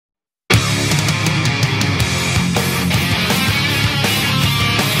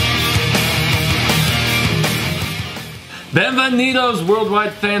Bienvenidos,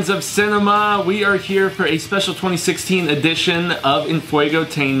 worldwide fans of cinema. We are here for a special 2016 edition of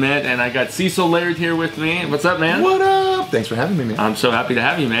Enfuegotainment, and I got Cecil Laird here with me. What's up, man? What up? Thanks for having me, man. I'm so happy to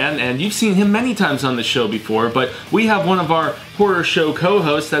have you, man. And you've seen him many times on the show before, but we have one of our horror show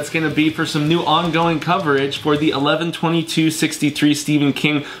co-hosts that's going to be for some new ongoing coverage for the 11/22/63 Stephen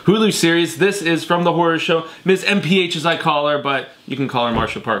King Hulu series. This is from the horror show, Miss MPH as I call her, but you can call her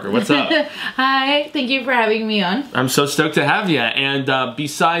Marsha Parker. What's up? Hi, thank you for having me on. I'm so stoked to have you. And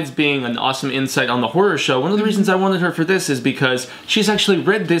besides being an awesome insight on the horror show, one of the reasons I wanted her for this is because she's actually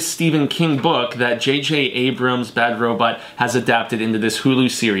read this Stephen King book that J.J. Abrams' Bad Robot has adapted into this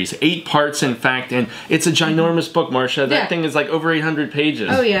Hulu series. 8 parts, in fact, and it's a ginormous book, Marsha. That thing is like over 800 pages.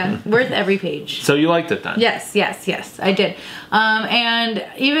 Oh yeah, worth every page. So you liked it then? Yes, I did. And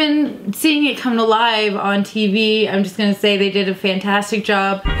even seeing it come to live on TV, I'm just gonna say they did a fantastic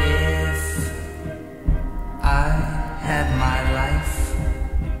job. If I had my life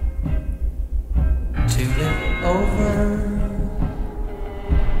to live over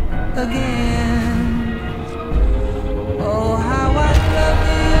again, oh how I love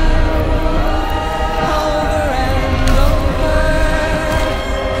you over and over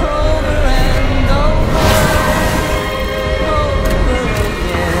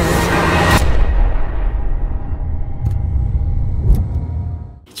again.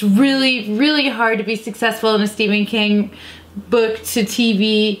 It's really hard to be successful in a Stephen King book to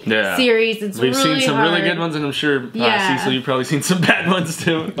TV series. It's We've really seen some hard. really good ones, and I'm sure, Cecil, you've probably seen some bad ones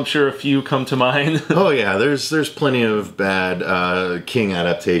too. I'm sure a few come to mind. Oh yeah, there's plenty of bad King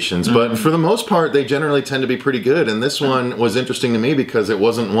adaptations, but for the most part, they generally tend to be pretty good. And this one was interesting to me because it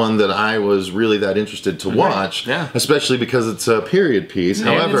wasn't one that I was really that interested to watch, especially because it's a period piece. And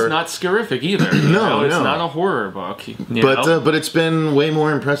however, it's not scarific either. No, it's not a horror book. But it's been way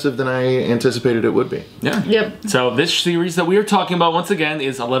more impressive than I anticipated it would be. Yeah. Yep. So this series that we are talking about once again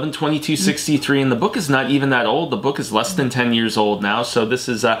is 11/22/63, and the book is not even that old. The book is less than 10 years old now, so this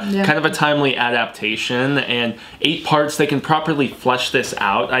is kind of a timely adaptation, and 8 parts. They can properly flesh this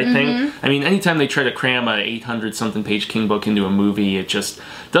out, I think. I mean, anytime they try to cram a 800-something page King book into a movie, it just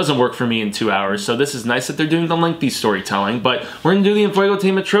doesn't work for me in 2 hours. So this is nice that they're doing the lengthy storytelling, but we're going to do the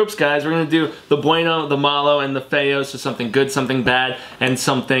Enfuegotainment tropes, guys. We're going to do the Bueno, the Malo, and the Feo, so something good, something bad, and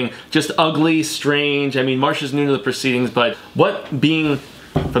something just ugly, strange. I mean, Marsha's new to the proceedings, but what being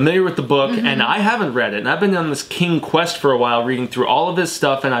familiar with the book, and I haven't read it, and I've been on this King quest for a while, reading through all of this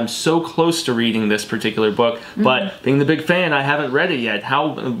stuff, and I'm so close to reading this particular book, but being the big fan, I haven't read it yet. How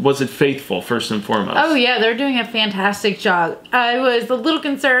was it faithful, first and foremost? Oh yeah, they're doing a fantastic job. I was a little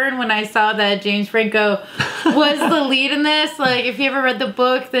concerned when I saw that James Franco was the lead in this. Like, if you ever read the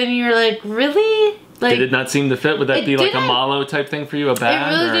book, then you're like, really? Like, did it not seem to fit? Would that be like a Malo type thing for you, a bad? It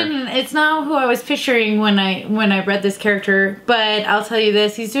really didn't. It's not who I was picturing when I read this character, but I'll tell you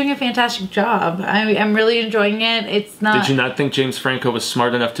this, he's doing a fantastic job. I'm really enjoying it. It's not... Did you not think James Franco was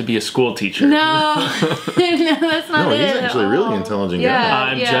smart enough to be a school teacher? No. No, that's not it. No, he's actually a really intelligent guy.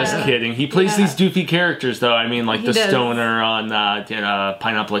 I'm just kidding. He plays these doofy characters, though. I mean, like the stoner on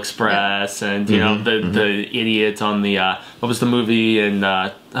Pineapple Express, and you know the idiot on the what was the movie in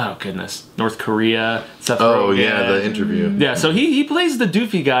oh goodness, North Korea. Seth Rogen. Yeah, the interview. Yeah, so he plays the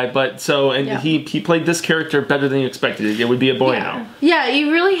doofy guy, but he played this character better than you expected. It would be a boy now. Yeah, you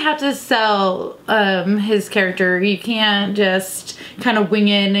really have to sell his character. You can't just kind of wing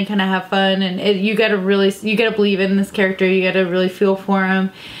it and kind of have fun. And you gotta believe in this character. You gotta really feel for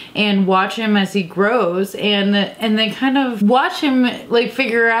him and watch him as he grows, and then kind of watch him like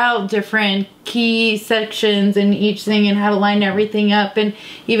figure out different key sections in each thing and how to line everything up, and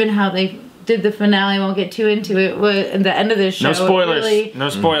even how they did the finale. I won't get too into it. At the end of this show, no spoilers. No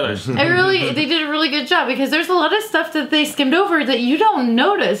spoilers. They did a really good job, because there's a lot of stuff that they skimmed over that you don't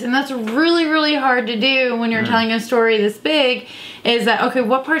notice, and that's really hard to do when you're telling a story this big. Is that, okay,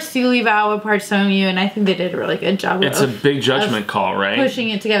 what parts do you leave out, what parts don't you? And I think they did a really good job. It's a big judgment call, right? Pushing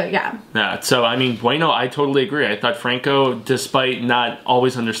it together, yeah. So, I mean, Bueno, I totally agree. I thought Franco, despite not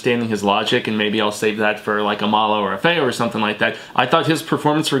always understanding his logic, and maybe I'll save that for like a Malo or a Feo or something like that, I thought his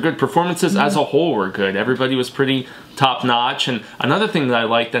performances were good. Performances as a whole were good. Everybody was pretty top-notch. And another thing that I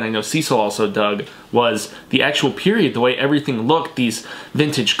liked, that I know Cecil also dug, was the actual period, the way everything looked, these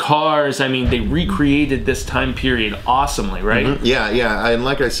vintage cars. I mean, they recreated this time period awesomely, right? Yeah, and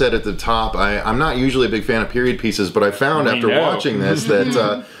like I said at the top, I'm not usually a big fan of period pieces, but I found after watching this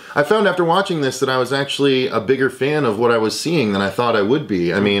that I was actually a bigger fan of what I was seeing than I thought I would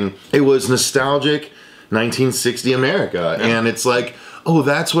be. I mean, it was nostalgic 1960 America, and it's like, oh,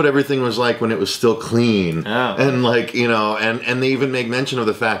 that's what everything was like when it was still clean. Oh. And like, you know, and they even make mention of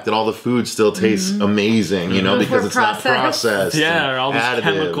the fact that all the food still tastes amazing, you know, because it's not processed. Yeah, and or all these additives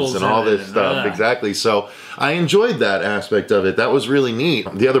chemicals and all in this it. stuff. Exactly. So I enjoyed that aspect of it. That was really neat.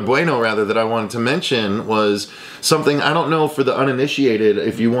 The other bueno, rather, that I wanted to mention was something, I don't know, for the uninitiated,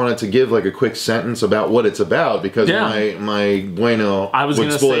 if you wanted to give like a quick sentence about what it's about, because my bueno I was would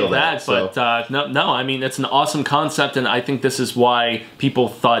going to say spoil that, so. but no, I mean, it's an awesome concept, and I think this is why people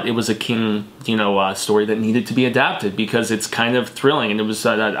thought it was a King, you know, story that needed to be adapted, because it's kind of thrilling, and it was,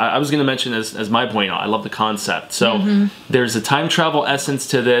 I was going to mention as my bueno, I love the concept. So there's a time travel essence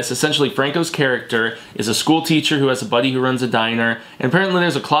to this. Essentially, Franco's character is a school teacher who has a buddy who runs a diner, and apparently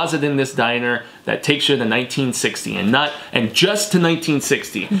there's a closet in this diner that takes you to 1960, and just to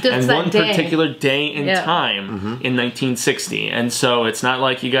 1960, and one particular day and time in 1960. And so it's not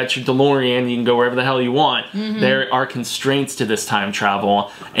like you got your DeLorean, you can go wherever the hell you want. There are constraints to this time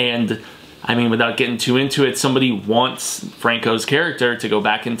travel, and I mean, without getting too into it, somebody wants Franco's character to go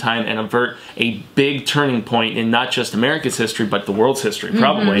back in time and avert a big turning point in not just America's history, but the world's history,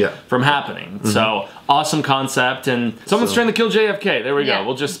 probably, from happening. So, awesome concept, and someone's trying to kill JFK. There we go.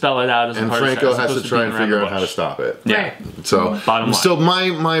 We'll just spell it out as a part Franco of has to try and figure out how to stop it. Yeah. So, so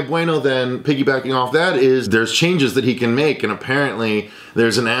my bueno then, piggybacking off that, is there's changes that he can make, and apparently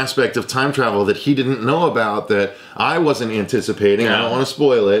there's an aspect of time travel that he didn't know about that I wasn't anticipating. I don't want to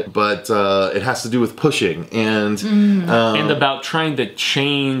spoil it, but it has to do with pushing and about trying to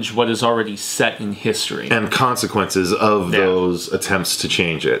change what is already set in history and consequences of those attempts to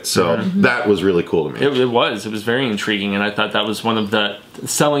change it. So that was really cool to me. It was very intriguing, and I thought that was one of the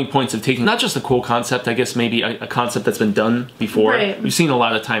selling points of taking not just a cool concept, I guess maybe a concept that's been done before. We've seen a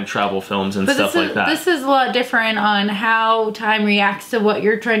lot of time travel films and stuff like that. This is a lot different on how time reacts to what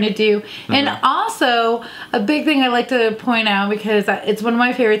you're trying to do. And also, a big thing I like to point out, because it's one of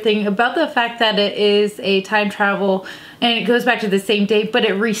my favorite things about the fact that it is a time travel and it goes back to the same date, but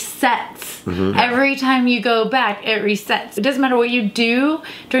it resets. Every time you go back, it resets. It doesn't matter what you do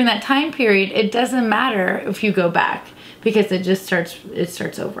during that time period. It doesn't matter if you go back, because it just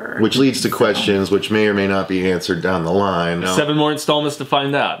starts over. Which leads to questions which may or may not be answered down the line. 7 more installments to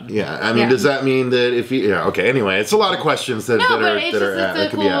find out. Yeah, I mean, does that mean that if you... Yeah, okay, anyway, it's a lot of questions that,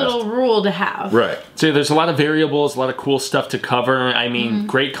 it's a cool little rule to have. Right. So there's a lot of variables, a lot of cool stuff to cover. I mean,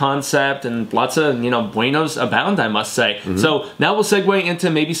 great concept, and lots of, you know, buenos abound, I must say. So now we'll segue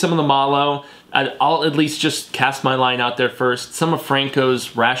into maybe some of the malo. I'll at least just cast my line out there first. Some of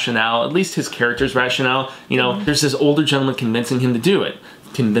Franco's rationale, at least his character's rationale, you know, there's this older gentleman convincing him to do it,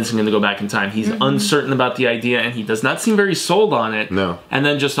 convincing him to go back in time. He's uncertain about the idea, and he does not seem very sold on it. No. And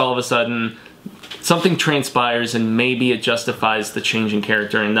then just all of a sudden, something transpires, and maybe it justifies the change in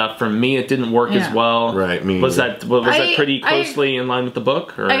character enough. For me, it didn't work as well. Right, me was either. that pretty closely in line with the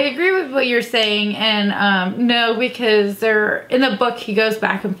book? Or? I agree with what you're saying, and no, because in the book he goes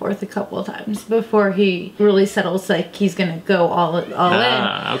back and forth a couple of times before he really settles like he's gonna go all in.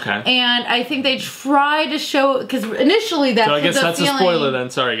 Okay. And I think they try to show, because initially that's so I guess the that's feeling. A spoiler then.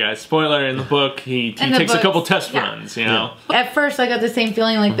 Sorry guys, spoiler in the book. He takes a couple test runs. You know. At first, I got the same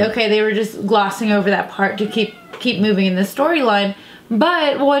feeling like okay, they were just glossing over that part to keep moving in the storyline.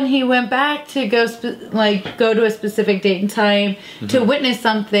 But when he went back to go to a specific date and time to witness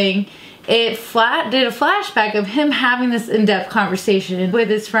something, it did a flashback of him having this in-depth conversation with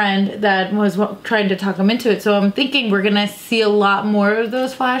his friend that was trying to talk him into it. So I'm thinking we're gonna see a lot more of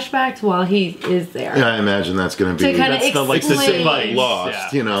those flashbacks while he is there. Yeah, I imagine that's gonna be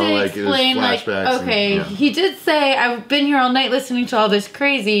lost, you know, like explain, flashbacks. Okay, he did say I've been here all night listening to all this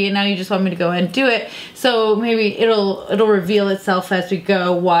crazy, and now you just want me to go and do it. So maybe it'll reveal itself as we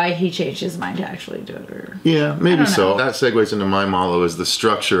go why he changed his mind to actually do it. Or yeah, maybe so. That segues into my malo, is the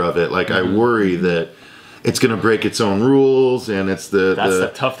structure of it. Like I worry that it's going to break its own rules, and it's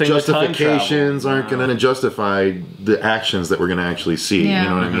the tough thing justifications aren't going to justify the actions that we're going to actually see. You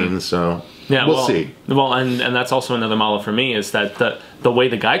know what I mean? So we'll see. Well, and that's also another malo for me, is that the way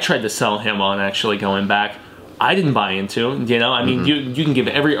the guy tried to sell him on actually going back, I didn't buy into, you know? I mean, you can give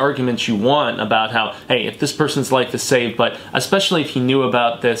every argument you want about how, hey, if this person's life is saved, but especially if he knew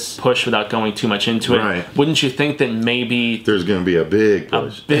about this push without going too much into it, wouldn't you think that maybe... There's going to be a big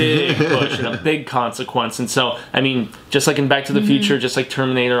push. A big push and a big consequence. And so, I mean, just like in Back to the Future, just like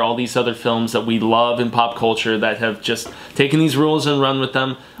Terminator, all these other films that we love in pop culture that have just taken these rules and run with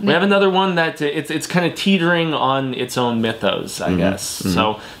them, we have another one that it's kind of teetering on its own mythos, I guess.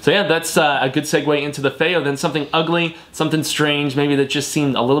 So yeah, that's a good segue into the Feo. Then something ugly, something strange, maybe that just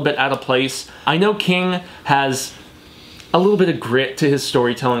seemed a little bit out of place. I know King has a little bit of grit to his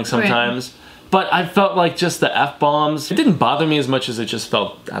storytelling sometimes, But I felt like just the F-bombs, it didn't bother me as much as it just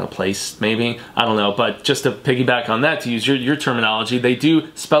felt out of place, maybe. I don't know, but just to piggyback on that, to use your terminology, they do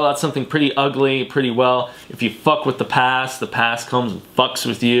spell out something pretty ugly, pretty well. If you fuck with the past comes and fucks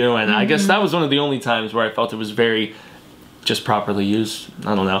with you, and I guess that was one of the only times where I felt it was very just properly used.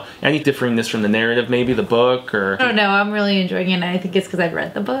 I don't know. Any differingness from the narrative, maybe the book, or... I don't know. I'm really enjoying it, and I think it's because I've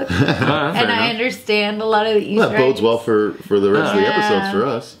read the book. And I understand a lot of the Easter eggs. That bodes well for the rest of the episodes for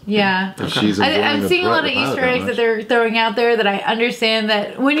us. Yeah. I'm seeing a lot of Easter eggs that they're throwing out there that I understand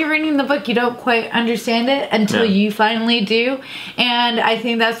that when you're reading the book, you don't quite understand it until you finally do. And I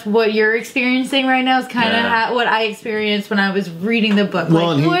think that's what you're experiencing right now is kind of what I experienced when I was reading the book.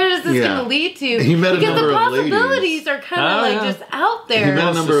 Well, like, where is this going to lead to? He met because a number the of possibilities are kind of like just out there. He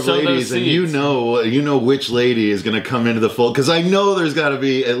met a number of ladies, and you know which lady is going to come into the fold, because I know there's got to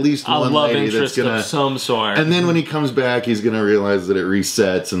be at least one lady that's going to of some sort. And then when he comes back, he's going to realize that it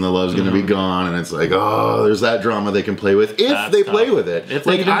resets and the love's going to be gone, and it's like, oh, there's that drama they can play with if they play with it. If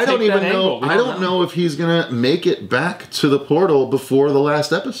like I don't even know. I don't know if he's going to make it back to the portal before the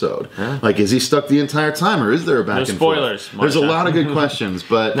last episode. Like, is he stuck the entire time, or is there a back and spoilers, forth? There's a lot of good questions,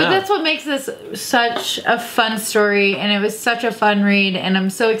 but that's what makes this such a fun story, and it was such a fun read, and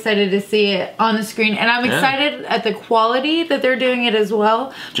I'm so excited to see it on the screen, and I'm excited at the quality that they're doing it as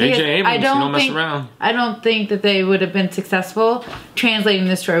well. J.J. Abrams, you don't mess around. I don't think that they would have been successful translating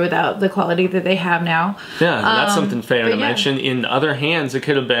this story without the quality that they have now. Yeah, that's something fair to mention. In other hands, it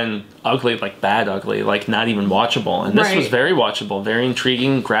could have been ugly, like bad ugly, like not even watchable, and this was very watchable, very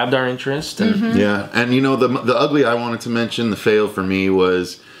intriguing, grabbed our interest. And yeah, and you know, the ugly I wanted to mention, the fail for me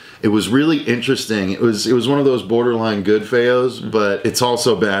was... It was really interesting. It was one of those borderline good fails, but it's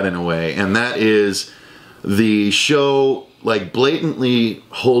also bad in a way. And that is the show like blatantly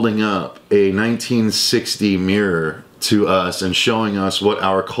holding up a 1960 mirror to us and showing us what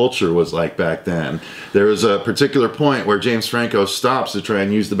our culture was like back then. There was a particular point where James Franco stops to try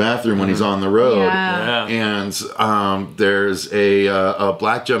and use the bathroom when he's on the road, and there's a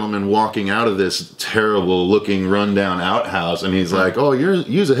black gentleman walking out of this terrible looking rundown outhouse, and he's like, "Oh, you're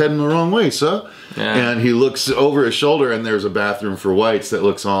heading the wrong way, sir." And he looks over his shoulder, and there's a bathroom for whites that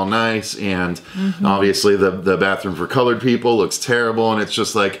looks all nice, and obviously the bathroom for colored people looks terrible, and it's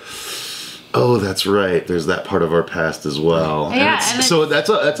just like, oh, that's right. There's that part of our past as well. Yeah, so that's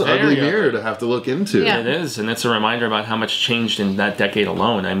an ugly mirror to have to look into. Yeah, it is, and it's a reminder about how much changed in that decade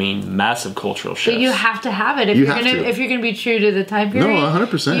alone. I mean, massive cultural shifts. But you have to have it if you're gonna be true to the time period. No,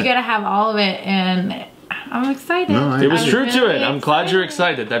 100%. You gotta have all of it, and I'm excited. It was true to it. I'm glad you're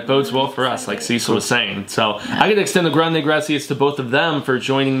excited. That bodes well for us, like Cecil was saying. So I could extend the grande gracias to both of them for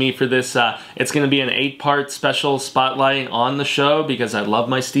joining me for this. It's going to be an 8-part special spotlight on the show because I love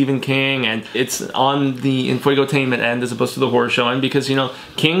my Stephen King, and it's on the Enfuegotainment end as opposed to the horror show end because, you know,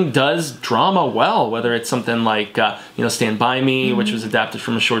 King does drama well, whether it's something like, you know, Stand By Me, which was adapted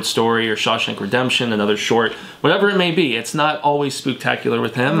from a short story, or Shawshank Redemption, another short, whatever it may be. It's not always spooktacular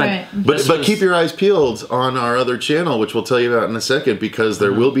with him. Right. But keep your eyes peeled on our other channel, which we'll tell you about in a second, because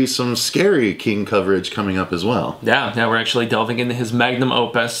there will be some scary King coverage coming up as well. Yeah, we're actually delving into his magnum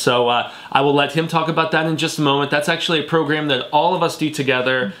opus, so I will let him talk about that in just a moment. That's actually a program that all of us do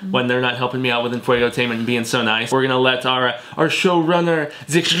together when they're not helping me out with Enfuegotainment and being so nice. We're going to let our showrunner,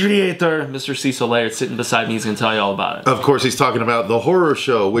 the creator, Mr. Cecil Laird, sitting beside me. He's going to tell you all about it. Of course, he's talking about The Horror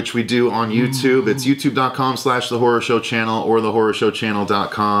Show, which we do on YouTube. It's youtube.com/The Horror Show Channel or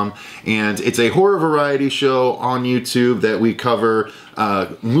thehorrorshowchannel.com, and it's a horror variety show on YouTube that we cover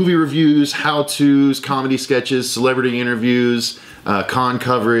movie reviews, how-tos, comedy sketches, celebrity interviews, con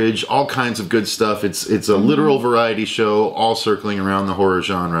coverage, all kinds of good stuff. It's a literal variety show, all circling around the horror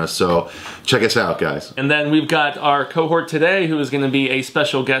genre. So check us out, guys. And then we've got our cohort today, who is going to be a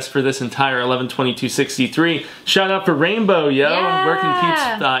special guest for this entire 11/22/63. Shout out for Rainbow, yo! Yeah. Where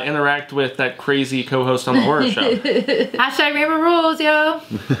can peeps interact with that crazy co-host on the horror show? Hashtag Rainbow Rules, yo!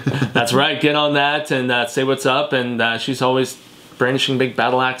 That's right. Get on that and say what's up. And she's always brandishing big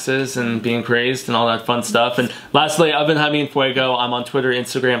battle axes and being praised and all that fun stuff. And lastly, I've been Jaime En Fuego. I'm on Twitter,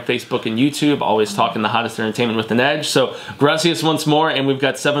 Instagram, Facebook, and YouTube, always talking the hottest entertainment with an edge. So gracias once more, and we've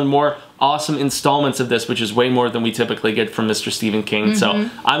got 7 more awesome installments of this, which is way more than we typically get from Mr. Stephen King. So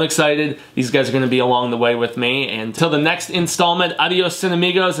I'm excited. These guys are going to be along the way with me. And until the next installment, adios,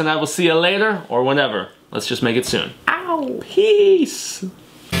 amigos, and I will see you later or whenever. Let's just make it soon. Ow! Peace!